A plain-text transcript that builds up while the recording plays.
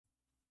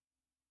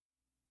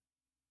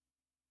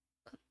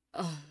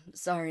Oh,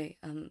 sorry.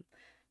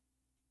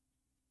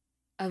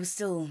 I was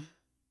still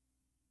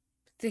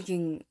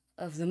thinking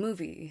of the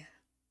movie.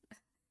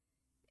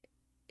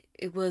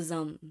 It was,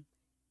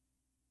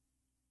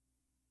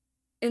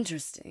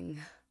 interesting.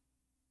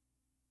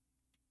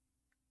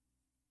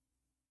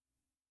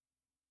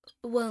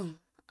 Well,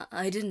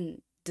 I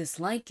didn't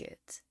dislike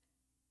it.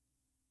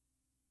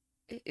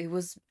 It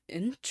was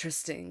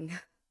interesting.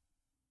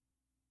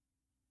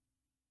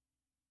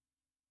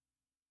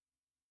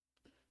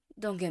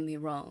 Don't get me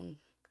wrong.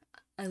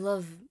 I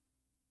love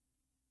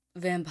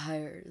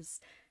vampires,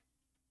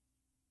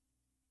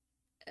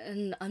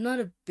 and I'm not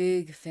a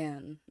big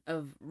fan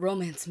of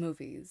romance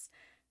movies,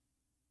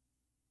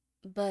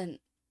 but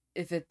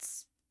if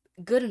it's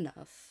good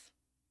enough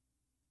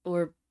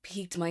or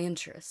piqued my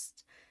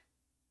interest,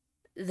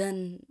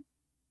 then,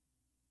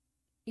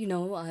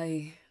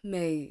 I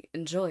may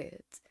enjoy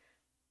it.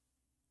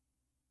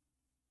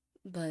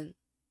 But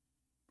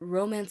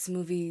romance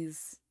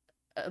movies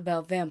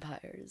about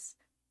vampires.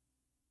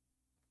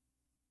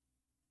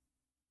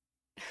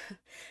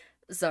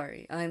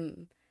 Sorry,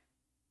 I'm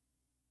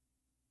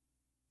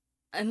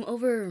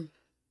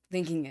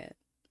overthinking it.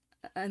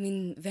 I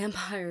mean,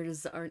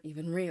 vampires aren't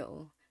even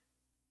real.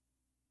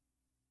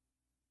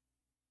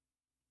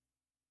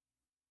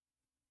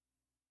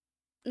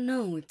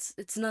 No,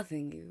 it's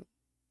nothing.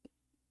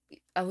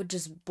 I would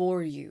just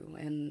bore you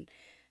and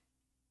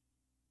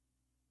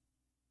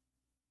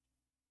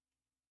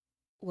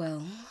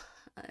well,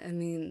 I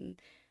mean,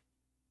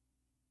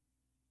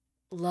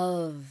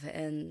 love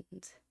and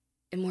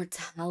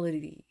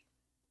immortality,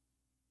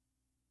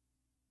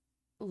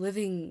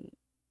 living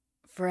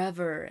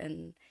forever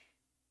and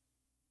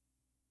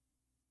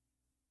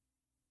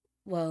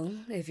well,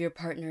 if your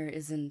partner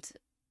isn't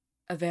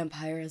a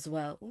vampire as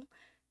well,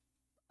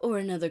 or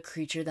another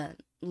creature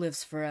that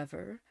lives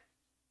forever,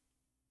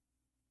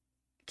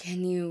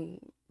 can you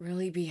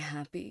really be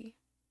happy?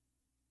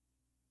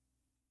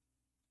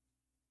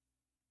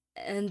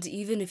 And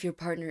even if your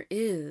partner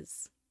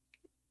is,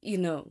 you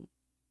know,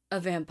 a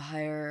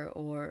vampire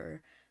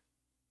or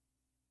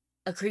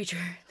a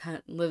creature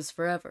that lives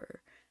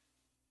forever,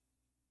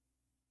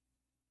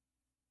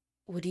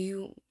 would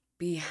you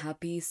be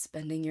happy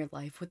spending your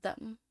life with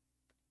them?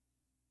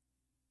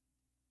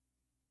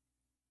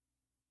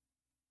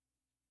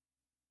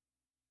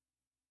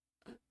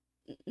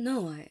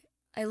 No,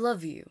 I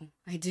love you.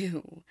 I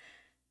do.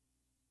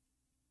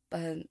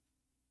 But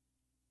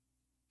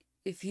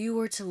if you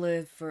were to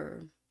live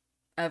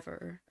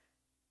forever,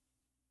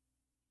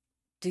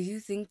 do you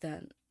think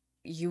that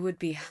you would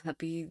be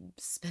happy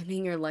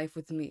spending your life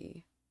with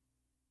me?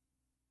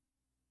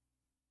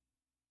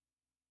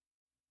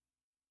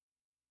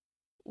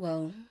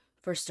 Well,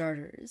 for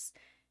starters,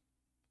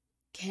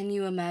 can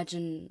you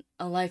imagine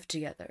a life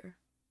together?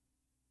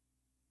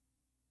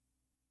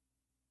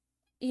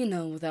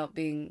 Without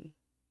being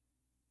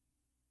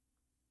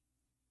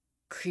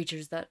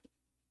creatures that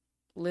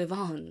live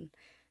on,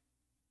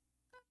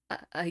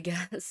 I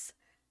guess.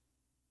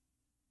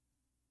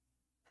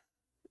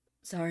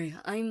 Sorry,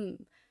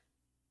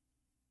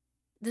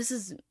 This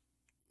is.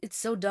 It's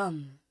so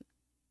dumb.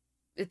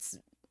 It's.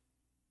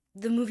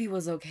 The movie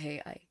was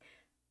okay.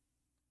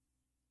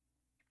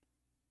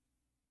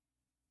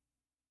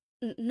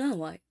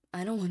 No,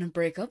 I don't want to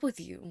break up with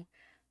you.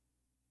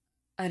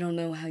 I don't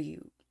know how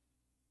you.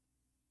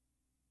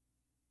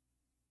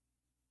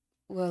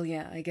 Well,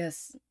 yeah, I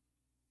guess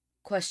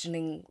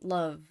questioning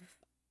love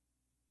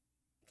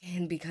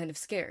can be kind of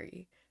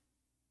scary.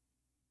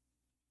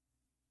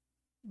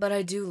 But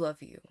I do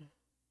love you.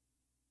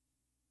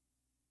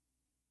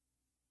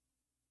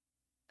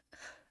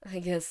 I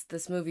guess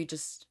this movie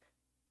just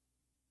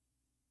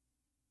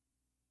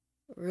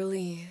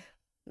really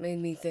made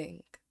me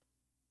think.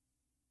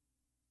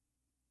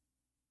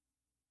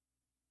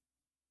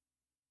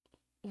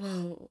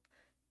 Well,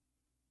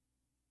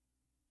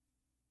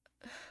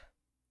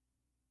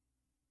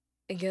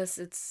 I guess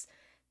it's.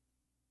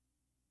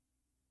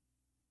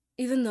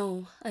 Even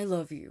though I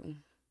love you,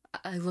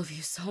 I love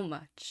you so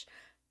much,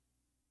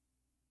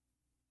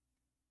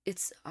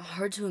 it's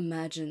hard to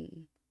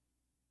imagine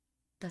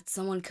that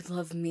someone could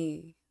love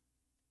me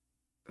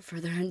for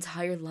their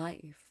entire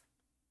life.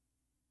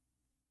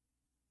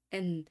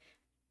 And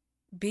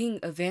being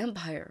a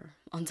vampire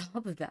on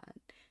top of that,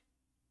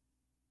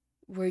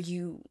 where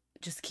you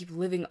just keep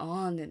living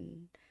on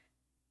and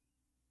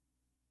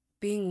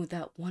being with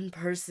that one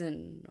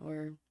person,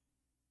 or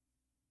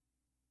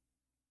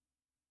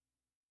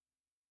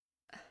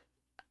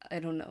I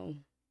don't know.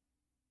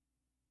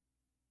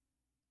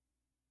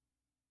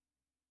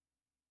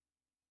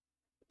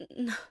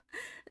 No,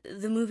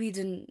 the movie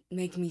didn't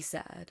make me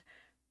sad.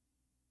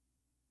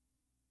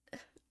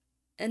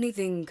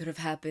 Anything could have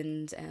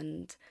happened,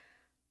 and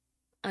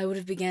I would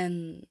have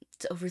began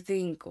to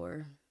overthink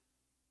or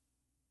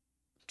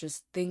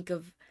just think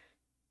of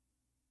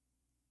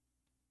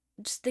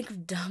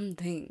dumb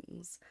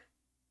things.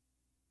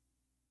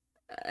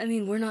 I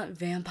mean, we're not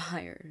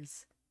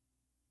vampires,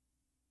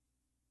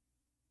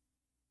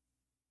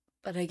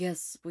 but I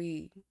guess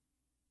we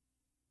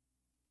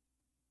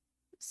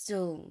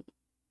still,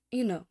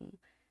 you know,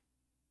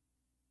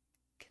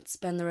 can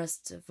spend the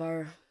rest of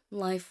our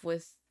life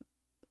with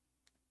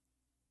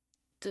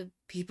the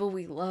people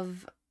we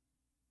love.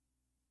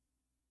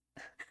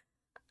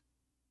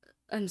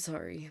 I'm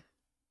sorry.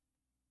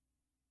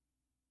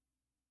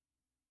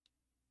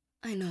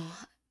 I know.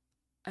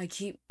 I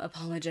keep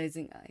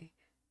apologizing.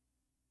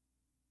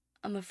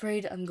 I'm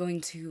afraid I'm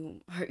going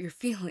to hurt your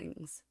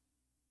feelings.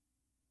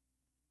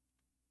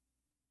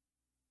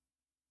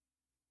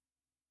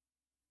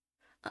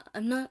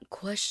 I'm not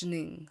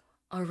questioning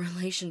our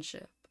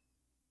relationship.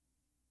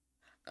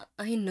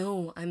 I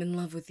know I'm in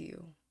love with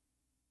you.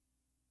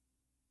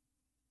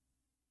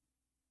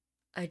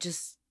 I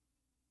just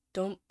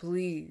don't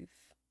believe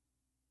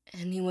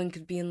anyone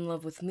could be in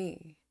love with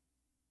me.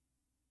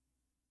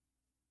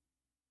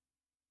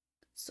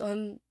 So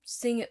I'm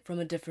seeing it from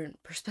a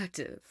different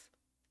perspective.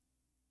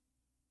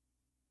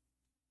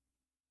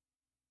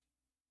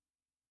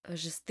 I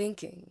was just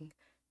thinking.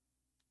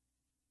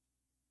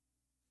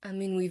 I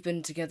mean, we've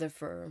been together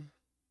for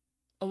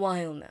a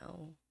while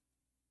now.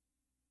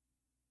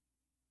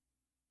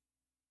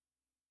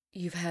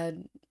 You've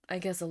had, I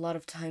guess, a lot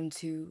of time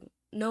to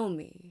know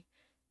me,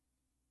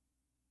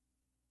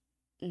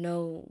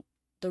 know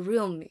the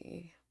real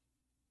me.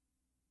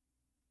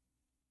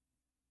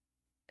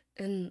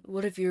 And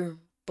what if you're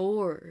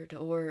bored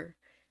or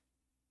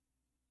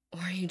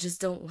you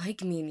just don't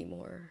like me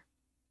anymore?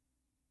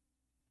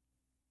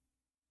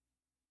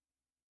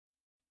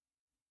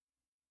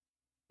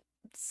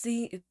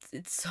 See,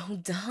 it's so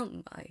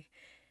dumb.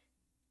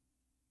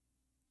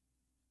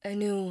 I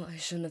knew I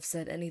shouldn't have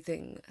said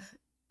anything.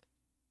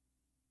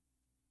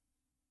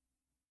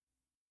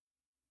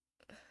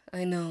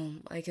 I know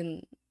I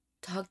can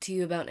talk to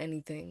you about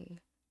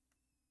anything.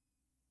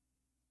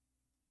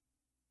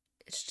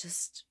 It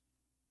just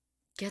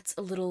gets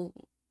a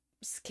little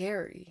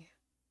scary.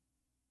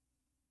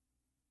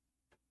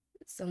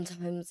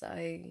 Sometimes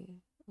I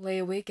lay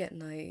awake at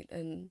night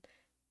and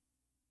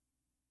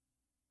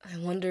I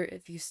wonder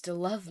if you still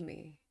love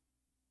me.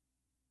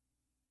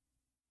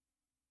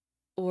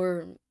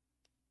 Or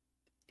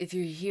if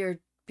you're here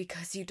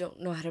because you don't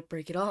know how to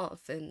break it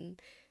off and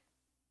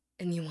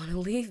you want to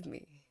leave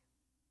me.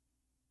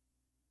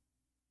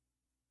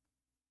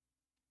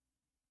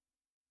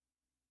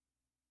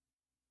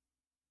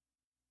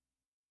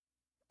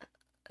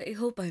 I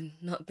hope I'm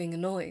not being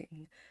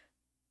annoying.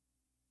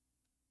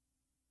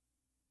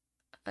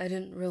 I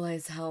didn't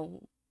realize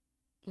how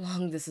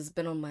long this has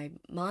been on my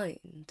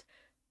mind.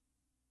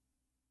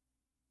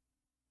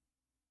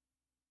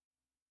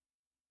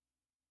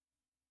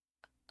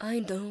 I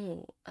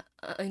know,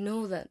 I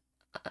know that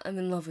I'm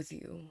in love with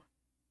you.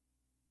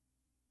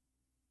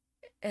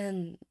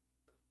 And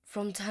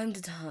from time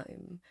to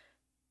time,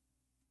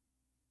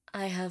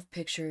 I have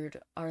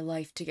pictured our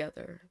life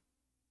together.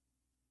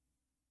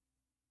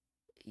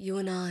 You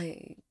and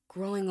I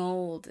growing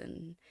old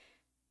and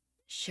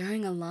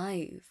sharing a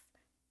life,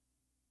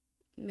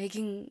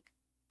 making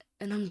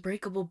an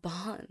unbreakable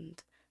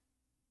bond.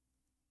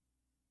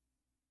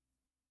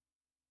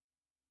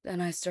 Then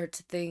I start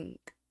to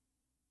think,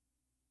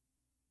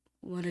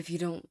 what if you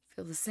don't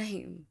feel the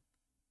same?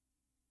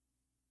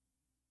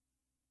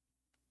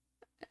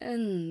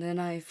 And then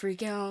I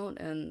freak out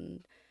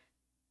and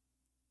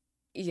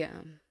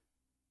yeah.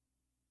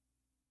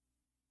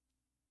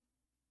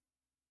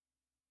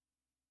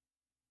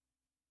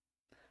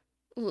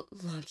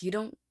 Look, you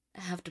don't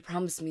have to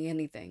promise me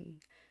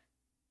anything.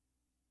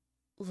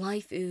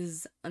 Life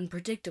is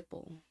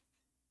unpredictable.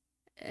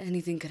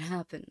 Anything could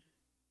happen.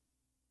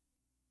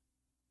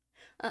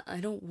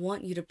 I don't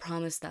want you to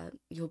promise that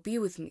you'll be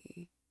with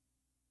me.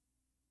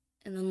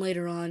 And then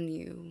later on,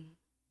 you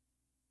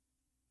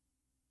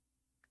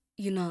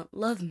not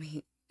love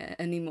me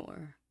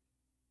anymore.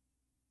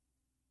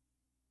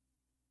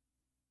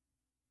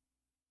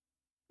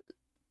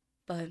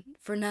 But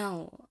for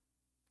now,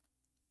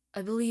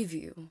 I believe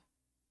you.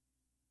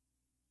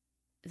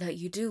 That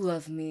you do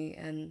love me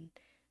and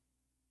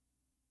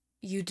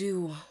you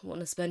do want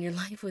to spend your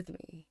life with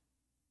me.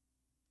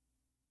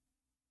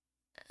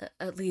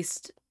 At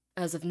least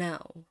as of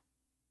now.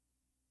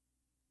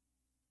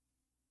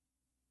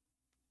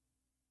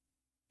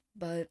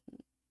 But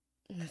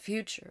in the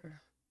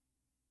future,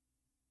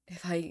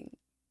 if I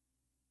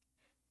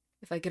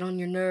if I get on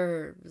your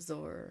nerves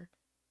or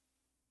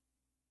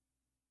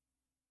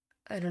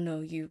I don't know,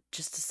 you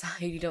just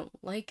decide you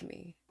don't like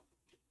me,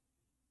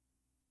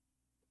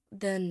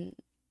 then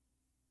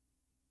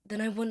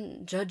I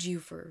wouldn't judge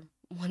you for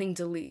wanting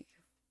to leave.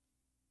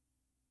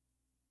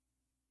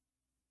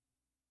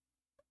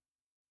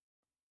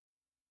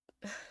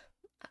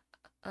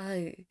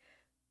 I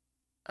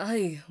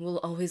I will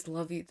always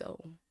love you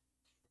though.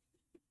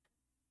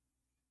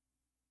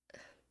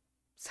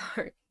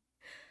 Sorry.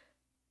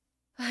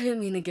 I didn't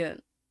mean to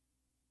get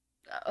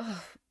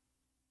Ugh,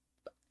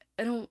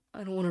 I don't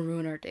want to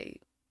ruin our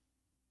date.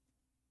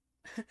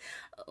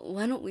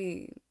 Why don't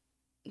we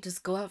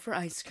just go out for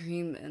ice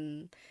cream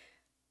and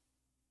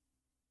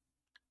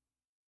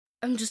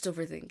I'm just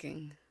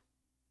overthinking.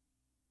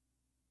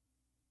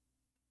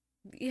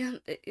 Yeah,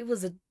 it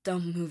was a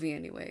dumb movie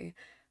anyway.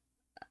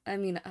 I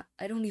mean,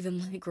 I don't even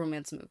like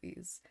romance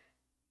movies.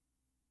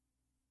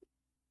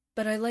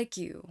 But I like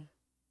you.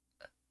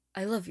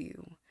 I love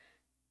you.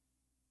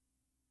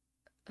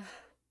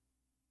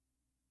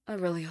 I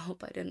really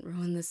hope I didn't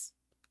ruin this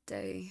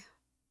day.